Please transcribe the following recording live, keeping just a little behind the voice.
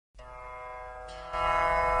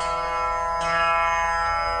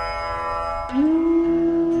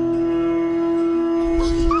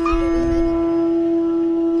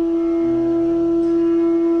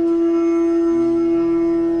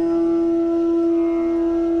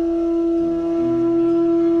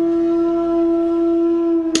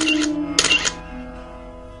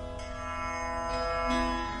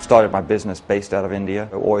started my business based out of India.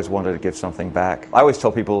 I always wanted to give something back. I always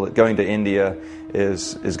tell people that going to India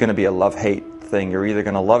is going to be a love-hate thing. You're either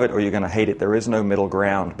going to love it or you're going to hate it. There is no middle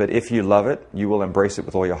ground. But if you love it, you will embrace it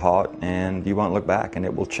with all your heart and you won't look back, and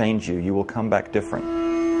it will change you. You will come back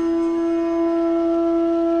different.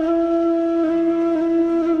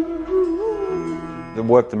 The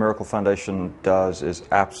work the Miracle Foundation does is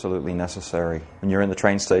absolutely necessary. When you're in the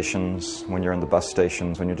train stations, when you're in the bus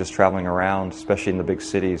stations, when you're just traveling around, especially in the big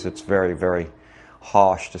cities, it's very, very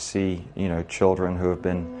harsh to see, children who have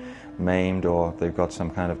been maimed or they've got some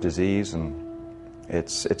kind of disease, and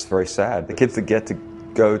it's very sad. The kids that get to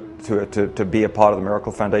go to be a part of the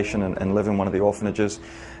Miracle Foundation and live in one of the orphanages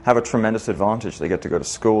have a tremendous advantage. They get to go to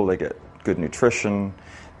school, they get good nutrition,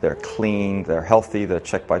 they're clean, they're healthy, they're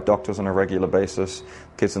checked by doctors on a regular basis.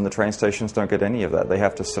 Kids in the train stations don't get any of that. They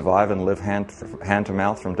have to survive and live hand to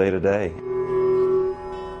mouth from day to day.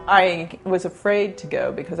 I was afraid to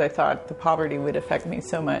go because I thought the poverty would affect me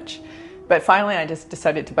so much. But finally I just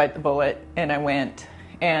decided to bite the bullet, and I went.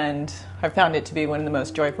 And I found it to be one of the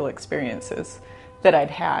most joyful experiences that I'd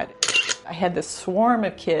had. I had this swarm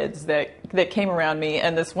of kids that came around me,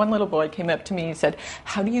 and this one little boy came up to me and said,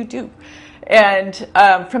 "How do you do?" And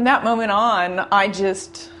from that moment on, I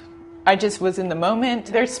just was in the moment.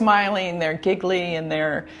 They're smiling, they're giggly, and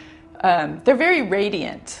they're very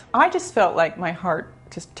radiant. I just felt like my heart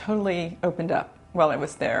just totally opened up while I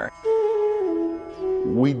was there.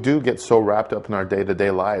 We do get so wrapped up in our day-to-day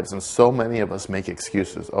lives, and so many of us make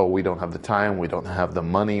excuses. Oh, we don't have the time, we don't have the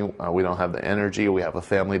money, we don't have the energy, we have a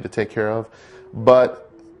family to take care of. But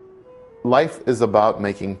life is about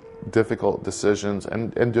making difficult decisions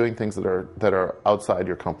and doing things that are outside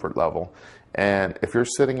your comfort level. And if you're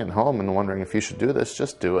sitting at home and wondering if you should do this,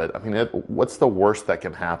 just do it. I mean, what's the worst that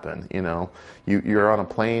can happen? You're on a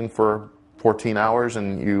plane for 14 hours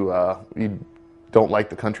and you don't like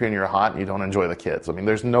the country and you're hot and you don't enjoy the kids. I mean,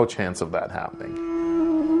 there's no chance of that happening.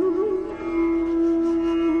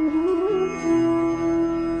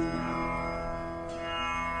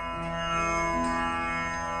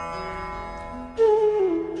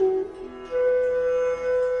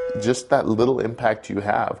 Just that little impact you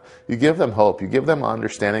have, you give them hope, you give them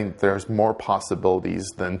understanding that there's more possibilities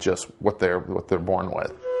than just what they're born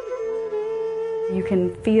with. You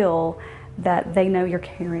can feel that they know you're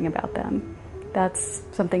caring about them. That's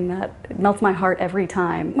something that melts my heart every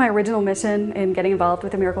time. My original mission in getting involved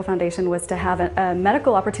with the Miracle Foundation was to have a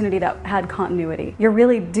medical opportunity that had continuity. You're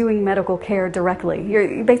really doing medical care directly.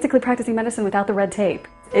 You're basically practicing medicine without the red tape.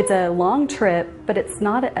 It's a long trip, but it's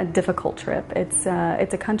not a difficult trip. It's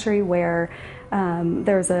a country where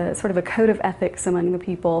there's a sort of a code of ethics among the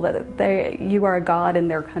people that you are a god in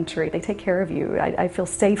their country. They take care of you. I feel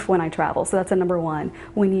safe when I travel, so that's a number one.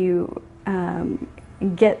 When you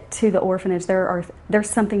get to the orphanage, there's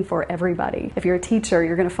something for everybody. If you're a teacher,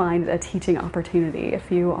 you're going to find a teaching opportunity. If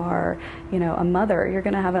you are, a mother, you're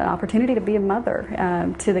going to have an opportunity to be a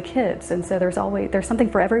mother to the kids. And so there's something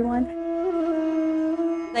for everyone.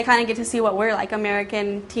 They kind of get to see what we're like,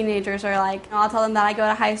 American teenagers are like. I'll tell them that I go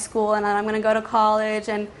to high school and that I'm going to go to college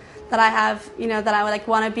and that I have, that I would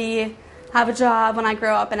want to have a job when I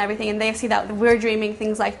grow up and everything, and they see that we're dreaming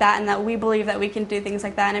things like that and that we believe that we can do things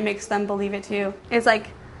like that, and it makes them believe it too. It's I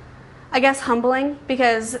guess humbling,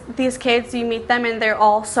 because these kids, you meet them and they're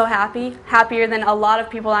all so happy, happier than a lot of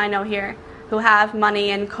people I know here who have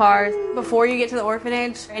money and cars. Before you get to the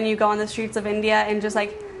orphanage and you go on the streets of India and just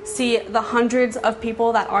see the hundreds of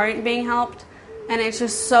people that aren't being helped, and it's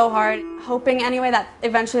just so hard. Hoping anyway that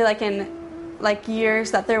eventually in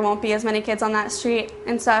years that there won't be as many kids on that street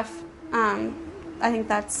and stuff. I think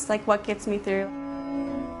that's what gets me through.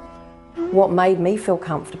 What made me feel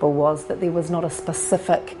comfortable was that there was not a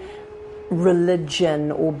specific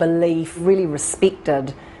religion or belief really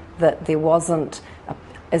respected, that there wasn't,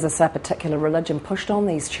 as I say, a particular religion pushed on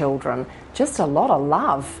these children. Just a lot of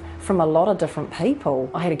love from a lot of different people.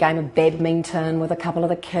 I had a game of badminton with a couple of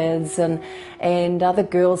the kids, and other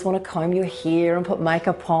girls want to comb your hair and put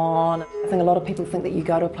makeup on. I think a lot of people think that you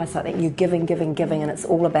go to a place like that, you're giving, and it's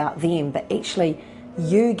all about them, but actually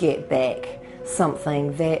you get back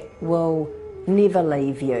something that will never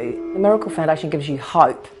leave you. The Miracle Foundation gives you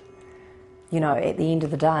hope, at the end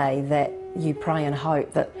of the day, that you pray and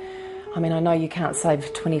hope that, I know you can't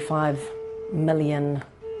save 25 million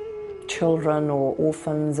children or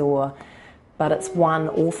orphans, but it's one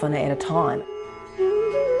orphan at a time.